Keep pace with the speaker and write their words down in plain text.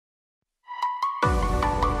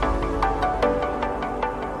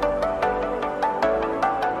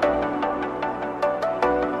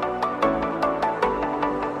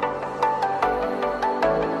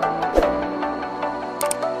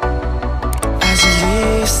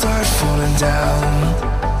down,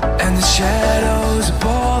 and the shadows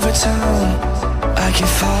above our town, I can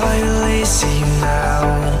finally see you now.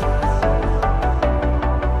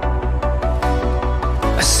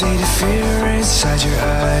 I see the fear inside your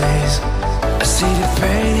eyes, I see the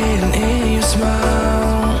pain hidden in your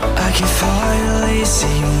smile. I can finally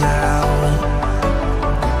see you now.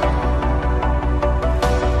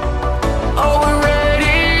 Oh, we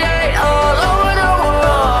radiate all over the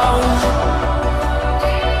world.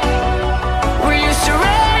 We used to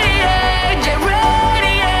radiate,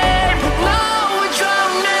 but now we're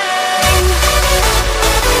drowning.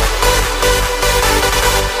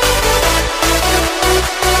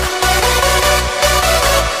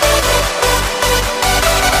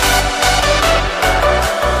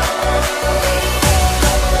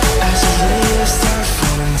 As the leaves start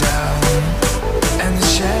falling down, and the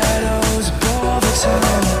shadows above the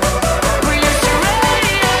town, we used to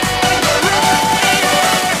radiate,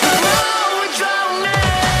 but now we're drowning.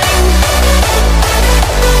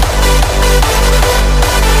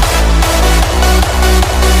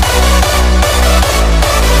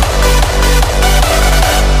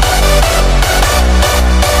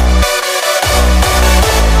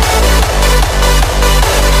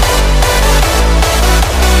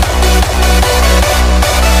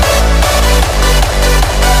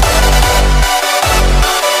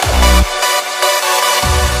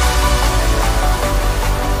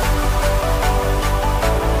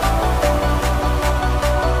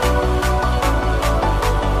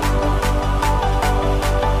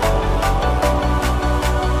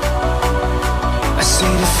 I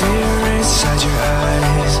see the fear inside your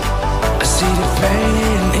eyes, I see the pain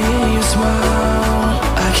hidden in your smile.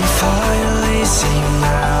 I can finally see you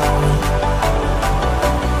now.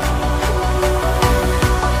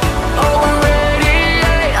 Oh, we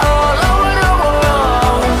radiate all over the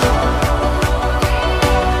world.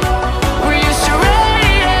 We used to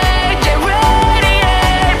radiate,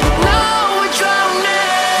 but now we're drowning.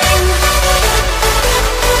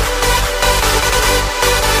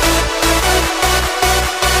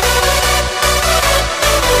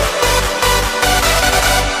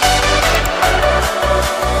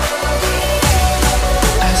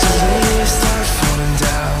 As the leaves start falling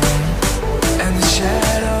down, and the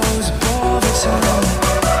shadows above the town,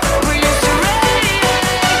 we used to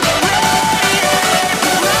radiate,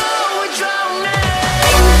 but now we're drowning.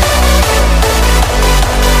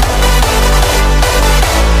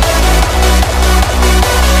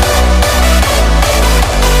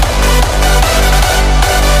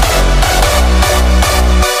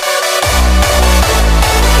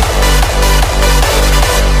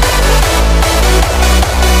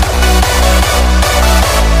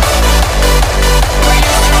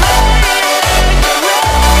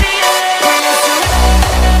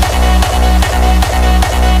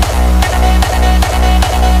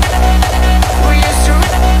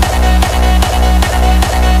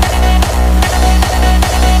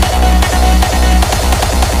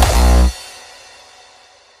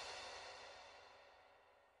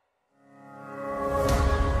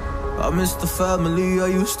 I miss the family I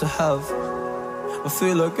used to have. I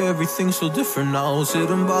feel like everything's so different now.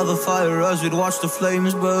 Sitting by the fire as we'd watch the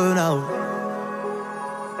flames burn out.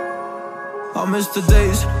 I miss the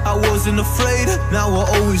days I wasn't afraid. Now I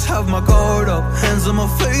always have my guard up, hands on my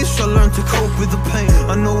face. I learned to cope with the pain.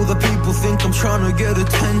 I know that people think I'm trying to get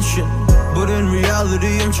attention, but in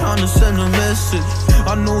reality I'm trying to send a message.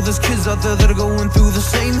 I know there's kids out there that are going through the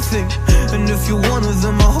same thing, and if you're one of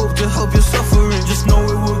them, I hope to help your suffering. Just know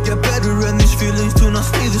it will get better, and these feelings do not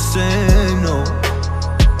stay the same. No,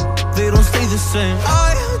 they don't stay the same.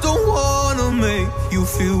 I don't wanna make you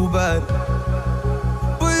feel bad,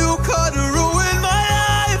 but you kinda ruined my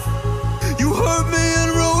life. You hurt me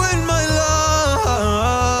and ruined my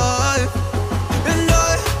life, and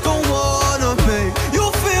I don't wanna make you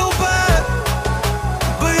feel bad,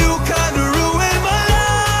 but you kinda ruined my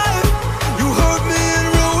life. You hurt me and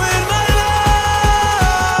ruined my life.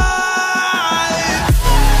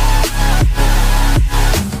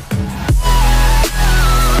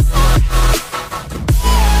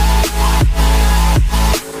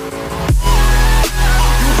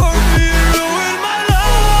 You hurt me and ruined my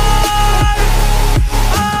life.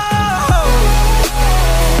 Oh.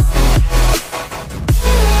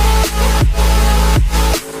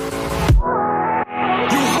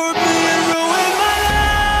 You hurt me and ruined my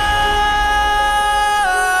life.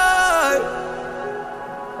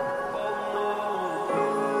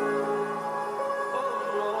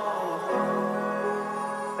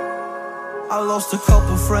 I lost a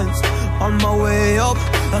couple friends on my way up.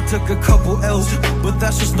 I took a couple L's, but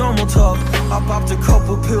that's just normal talk. I popped a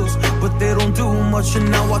couple pills, but they don't do much much,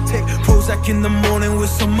 and now I take Prozac in the morning with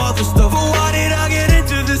some other stuff. But why did I get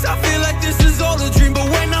into this? I feel like this is all a dream. But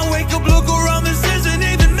when I wake up, look around, this isn't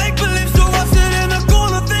even make-believe. So I sit in a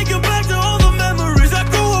corner thinking back to all the memories. I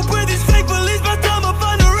grew up with these fake beliefs, by the time I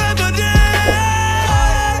find a remedy.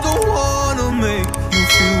 I don't wanna make you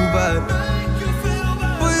feel bad,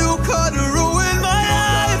 but you kinda ruined my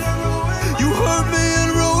life. You hurt me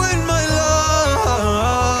and ruined my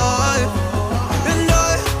life. And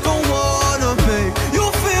I don't wanna make you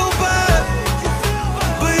feel bad,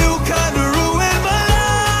 but you kinda ruined my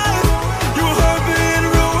life. You hurt me and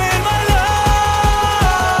ruined my life.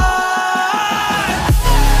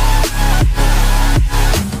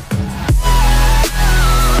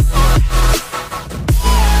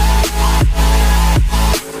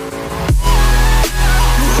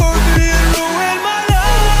 You hurt me and ruined my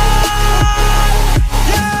life.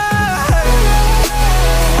 Yeah.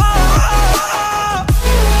 Oh,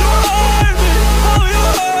 you hurt me. Oh, you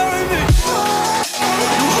hurt me.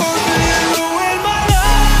 You hurt me and ruined my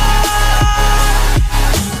life.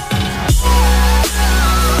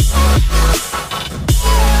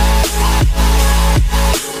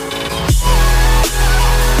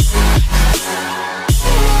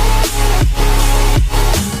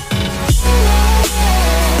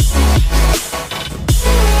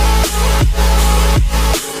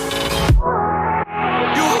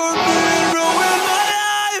 You hurt me and ruined my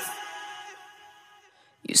life.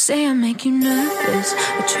 You say I make you nervous,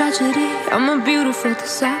 a tragedy, I'm a beautiful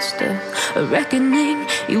disaster, a reckoning.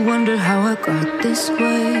 You wonder how I got this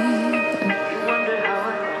way.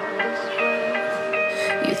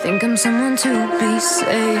 You think I'm someone to be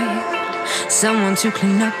saved, someone to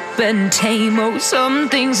clean up and tame. Oh, some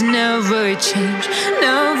things never change,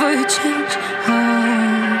 never change. Oh.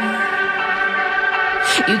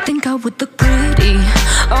 You think I would look pretty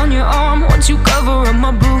on your arm once you cover up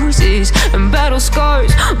my bruises and battle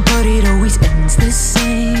scars, but it always ends the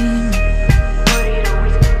same.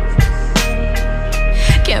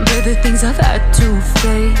 Can't bear the things I've had to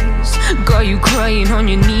face, got you crying on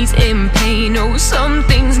your knees in pain. Oh, some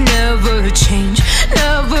things never change,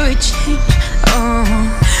 never change. Oh,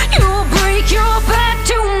 you break your back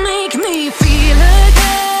to make me feel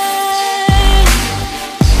again,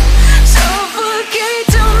 suffocate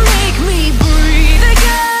to make me breathe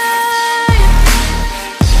again,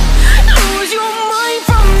 lose your mind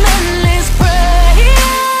from endless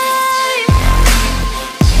pain.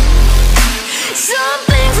 Some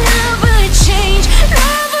things never change,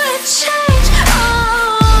 never change.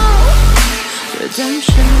 Oh,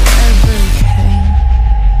 redemption never came.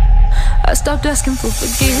 I stopped asking for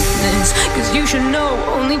forgiveness, cause you should know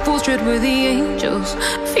only fools tread where the angels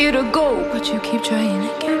fear to go, but you keep trying to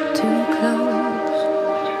get too close.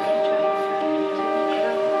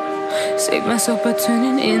 Save myself by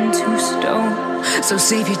turning into stone, so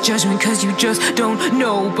save your judgment cause you just don't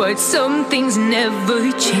know. But some things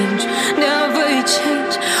never change, never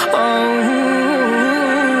change. Oh,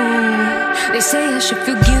 they say I should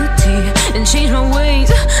feel guilty and change my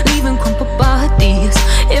ways, leaving crumpled bodies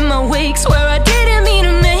in my wake. Swear I didn't mean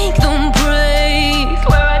to make them break,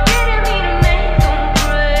 swear I didn't mean to make them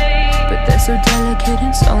break. But they're so delicate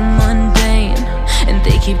and so mundane, and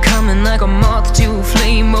they keep coming like a moth to a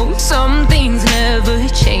flame. Oh, some things never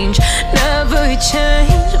change,